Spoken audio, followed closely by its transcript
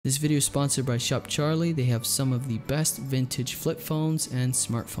This video is sponsored by Shop Charlie. They have some of the best vintage flip phones and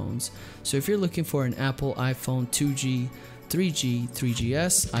smartphones. So if you're looking for an Apple iPhone 2G, 3G,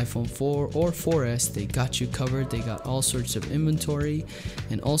 3GS, iPhone 4 or 4S, they got you covered. They got all sorts of inventory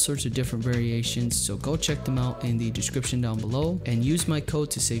and all sorts of different variations. So go check them out in the description down below and use my code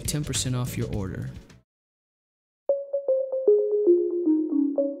to save 10% off your order.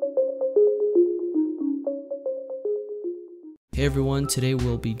 Hey everyone, today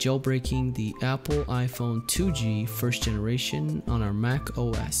we'll be jailbreaking the Apple iPhone 2G first generation on our Mac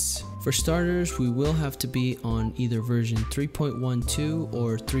OS. For starters, we will have to be on either version 3.12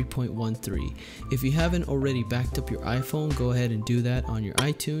 or 3.13. If you haven't already backed up your iPhone, go ahead and do that on your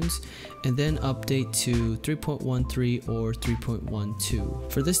iTunes and then update to 3.13 or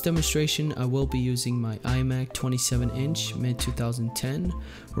 3.12. For this demonstration, I will be using my iMac 27-inch mid-2010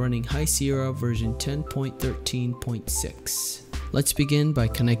 running High Sierra version 10.13.6. Let's begin by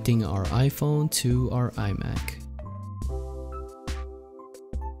connecting our iPhone to our iMac.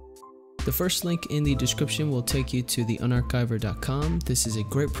 The first link in the description will take you to the Unarchiver.com. This is a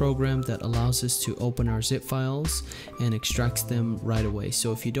great program that allows us to open our zip files and extracts them right away.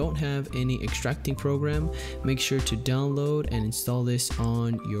 So if you don't have any extracting program, make sure to download and install this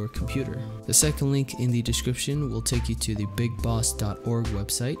on your computer. The second link in the description will take you to the bigboss.org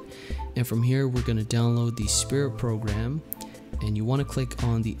website. And from here, we're going to download the Spirit program. And you want to click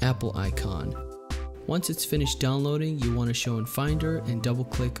on the Apple icon. Once it's finished downloading, you want to show in Finder and double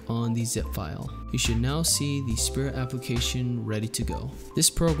click on the zip file. You should now see the Spirit application ready to go. This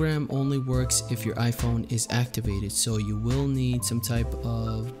program only works if your iPhone is activated, so you will need some type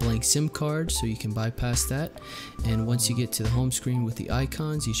of blank SIM card so you can bypass that. And once you get to the home screen with the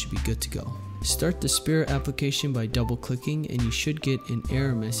icons, you should be good to go. Start the Spirit application by double clicking and you should get an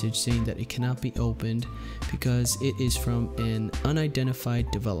error message saying that it cannot be opened because it is from an unidentified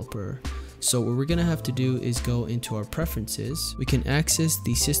developer. So what we're going to have to do is go into our preferences. We can access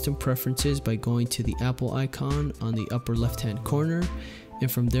the system preferences by going to the Apple icon on the upper left hand corner,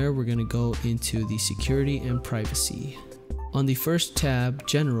 and from there we're going to go into the security and privacy. On the first tab,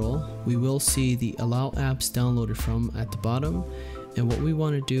 General, we will see the Allow Apps Downloaded From at the bottom. And what we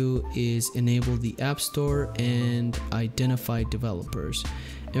want to do is enable the App Store and identify developers.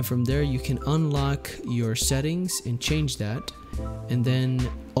 And from there you can unlock your settings and change that, and then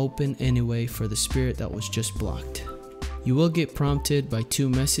open anyway for the Spirit that was just blocked. You will get prompted by two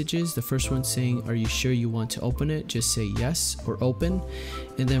messages. The first one saying, are you sure you want to open it? Just say yes or open.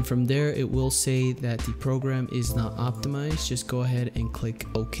 And then from there it will say that the program is not optimized. Just go ahead and click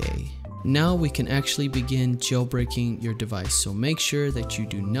OK. Now we can actually begin jailbreaking your device, so make sure that you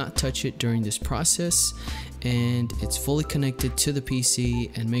do not touch it during this process and it's fully connected to the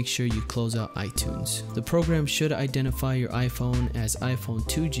PC, and make sure you close out iTunes. The program should identify your iPhone as iPhone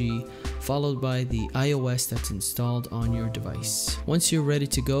 2G followed by the iOS that's installed on your device. Once you're ready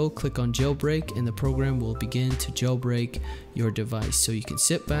to go, click on Jailbreak and the program will begin to jailbreak your device. So you can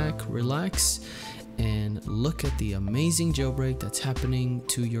sit back, relax, and look at the amazing jailbreak that's happening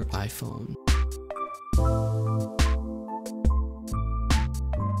to your iPhone.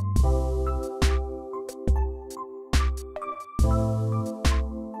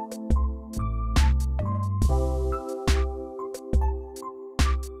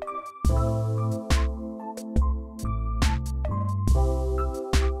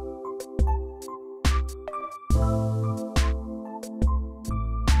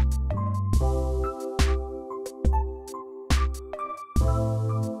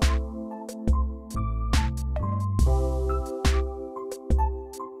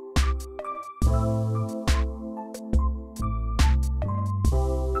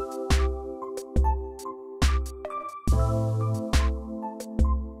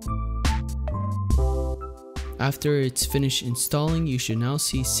 After it's finished installing, you should now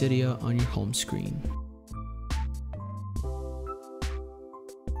see Cydia on your home screen.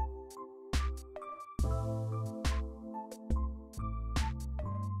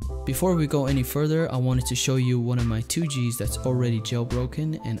 Before we go any further, I wanted to show you one of my 2Gs that's already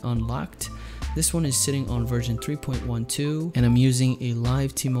jailbroken and unlocked. This one is sitting on version 3.12 and I'm using a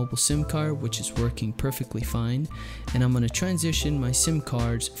live T-Mobile SIM card, which is working perfectly fine. And I'm going to transition my SIM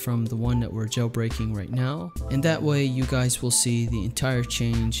cards from the one that we're jailbreaking right now. And that way you guys will see the entire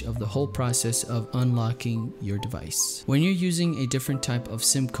change of the whole process of unlocking your device. When you're using a different type of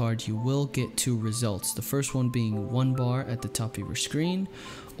SIM card, you will get two results. The first one being one bar at the top of your screen,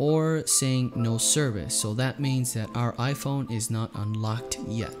 or saying no service. So that means that our iPhone is not unlocked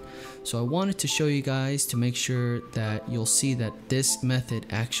yet. So I wanted to show you guys to make sure that you'll see that this method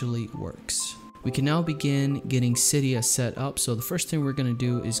actually works. We can now begin getting Cydia set up. So the first thing we're going to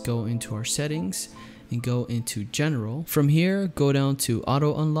do is go into our settings and go into general. From here, go down to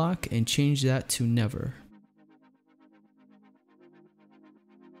auto unlock and change that to never.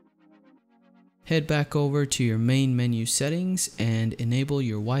 Head back over to your main menu settings and enable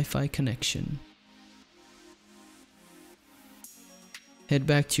your Wi-Fi connection. Head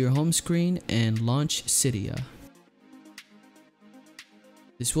back to your home screen and launch Cydia.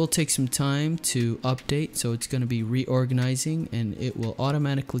 This will take some time to update, so it's going to be reorganizing and it will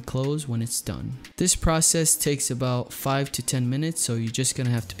automatically close when it's done. This process takes about 5 to 10 minutes, so you're just going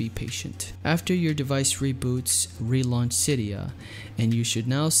to have to be patient. After your device reboots, relaunch Cydia, and you should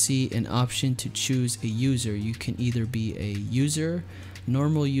now see an option to choose a user. You can either be a user,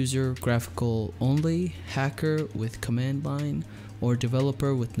 normal user, graphical only, hacker with command line, or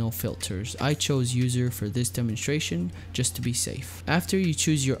developer with no filters. I chose user for this demonstration just to be safe. After you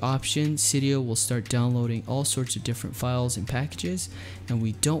choose your option, Cydia will start downloading all sorts of different files and packages, and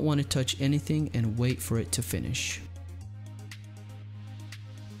we don't want to touch anything and wait for it to finish.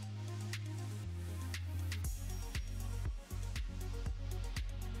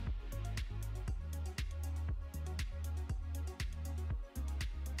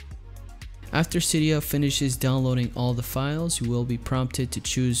 After Cydia finishes downloading all the files, you will be prompted to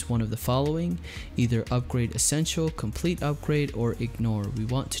choose one of the following: either upgrade essential, complete upgrade, or ignore. We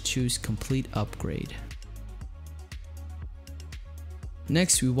want to choose complete upgrade.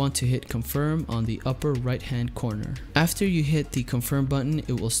 Next, we want to hit confirm on the upper right hand corner. After you hit the confirm button,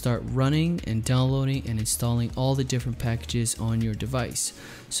 it will start running and downloading and installing all the different packages on your device.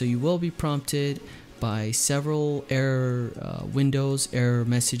 So you will be prompted by several error windows, error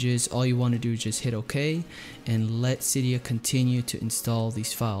messages. All you want to do is just hit OK and let Cydia continue to install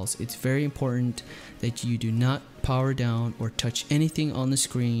these files. It's very important that you do not power down or touch anything on the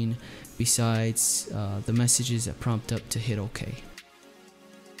screen besides the messages that prompt up to hit OK.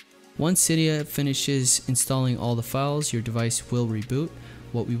 Once Cydia finishes installing all the files, your device will reboot.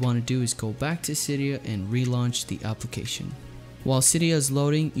 What we want to do is go back to Cydia and relaunch the application. While Cydia is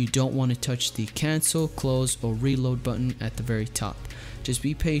loading, you don't want to touch the cancel, close, or reload button at the very top. Just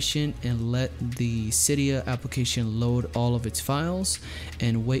be patient and let the Cydia application load all of its files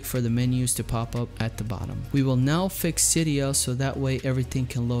and wait for the menus to pop up at the bottom. We will now fix Cydia so that way everything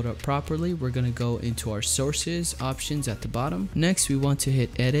can load up properly. We're going to go into our sources options at the bottom. Next, we want to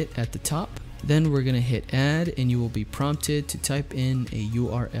hit edit at the top. Then we're going to hit add and you will be prompted to type in a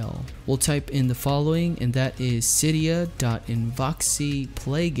URL. We'll type in the following, and that is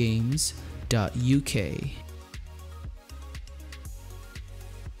cydia.invoxyplaygames.uk.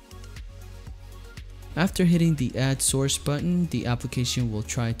 After hitting the add source button, the application will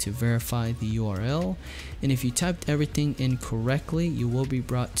try to verify the URL, and if you typed everything in correctly, you will be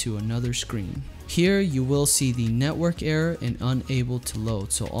brought to another screen. Here you will see the network error and unable to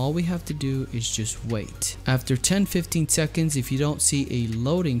load, so all we have to do is just wait. After 10-15 seconds, if you don't see a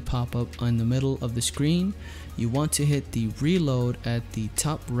loading pop-up in the middle of the screen, you want to hit the reload at the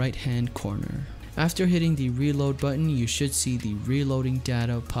top right hand corner. After hitting the reload button, you should see the reloading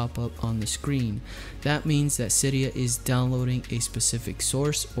data pop up on the screen. That means that Cydia is downloading a specific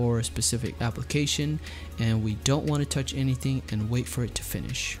source or a specific application, and we don't want to touch anything and wait for it to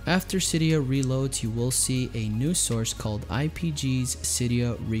finish. After Cydia reloads, you will see a new source called IPG's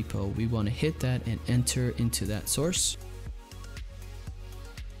Cydia repo. We want to hit that and enter into that source.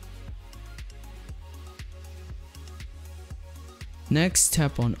 Next,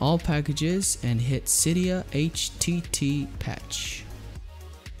 tap on all packages and hit Cydia HTT patch.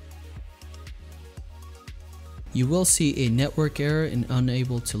 You will see a network error and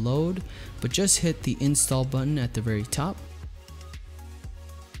unable to load, but just hit the install button at the very top.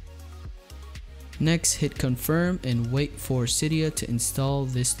 Next, hit confirm and wait for Cydia to install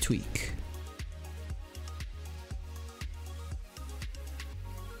this tweak.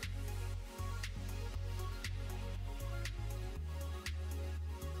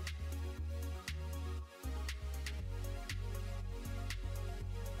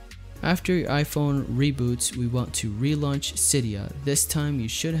 After your iPhone reboots, we want to relaunch Cydia. This time you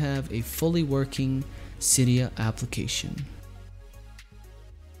should have a fully working Cydia application.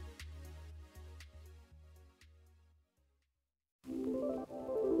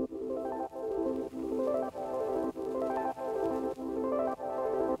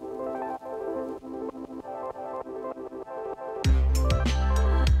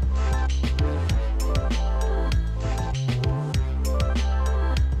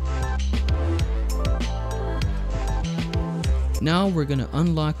 Now we're going to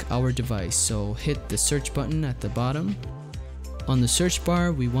unlock our device, so hit the search button at the bottom. On the search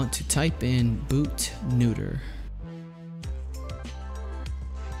bar, we want to type in boot neuter.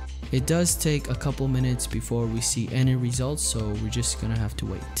 It does take a couple minutes before we see any results, so we're just gonna have to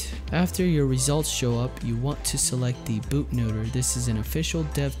wait. After your results show up, you want to select the boot neuter. This is an official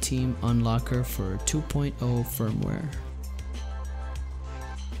dev team unlocker for 2.0 firmware.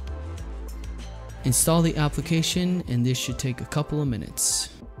 Install the application, and this should take a couple of minutes.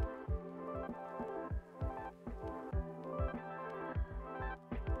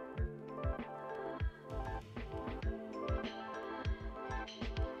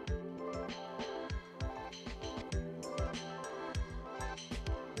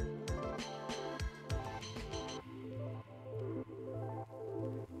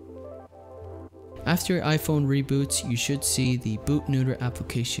 After your iPhone reboots, you should see the boot neuter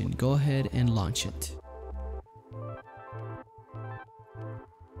application. Go ahead and launch it.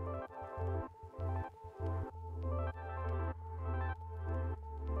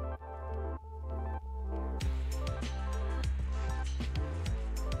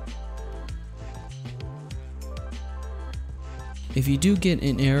 If you do get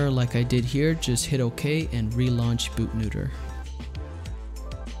an error like I did here, just hit OK and relaunch boot neuter.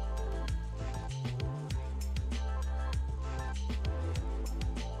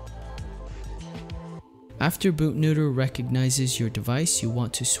 After boot neuter recognizes your device, you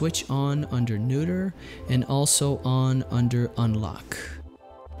want to switch on under neuter and also on under unlock.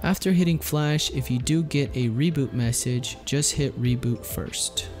 After hitting flash, if you do get a reboot message, just hit reboot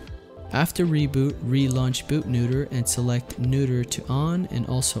first. After reboot, relaunch boot neuter and select neuter to on and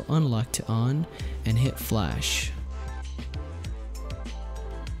also unlock to on and hit flash.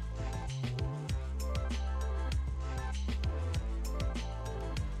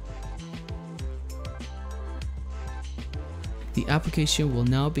 The application will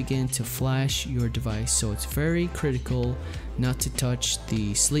now begin to flash your device, so it's very critical not to touch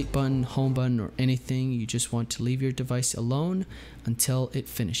the sleep button, home button, or anything. You just want to leave your device alone until it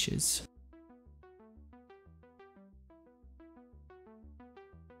finishes.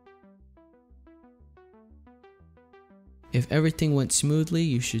 If everything went smoothly,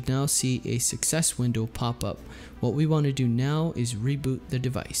 you should now see a success window pop up. What we want to do now is reboot the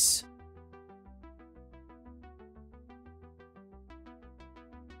device.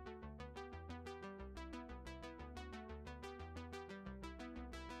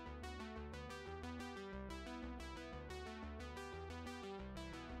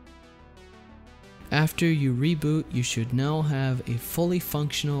 After you reboot, you should now have a fully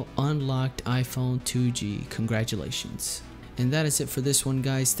functional unlocked iPhone 2G. Congratulations. And that is it for this one,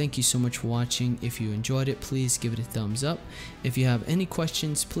 guys. Thank you so much for watching. If you enjoyed it, please give it a thumbs up. If you have any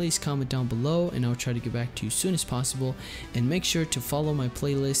questions, please comment down below and I'll try to get back to you as soon as possible. And make sure to follow my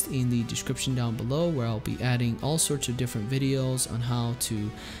playlist in the description down below, where I'll be adding all sorts of different videos on how to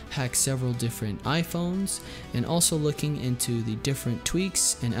hack several different iPhones, and also looking into the different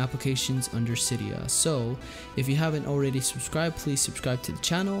tweaks and applications under Cydia. So if you haven't already subscribed, please subscribe to the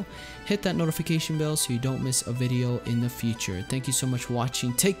channel. Hit that notification bell so you don't miss a video in the future. Thank you so much for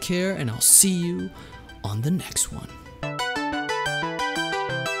watching. Take care, and I'll see you on the next one.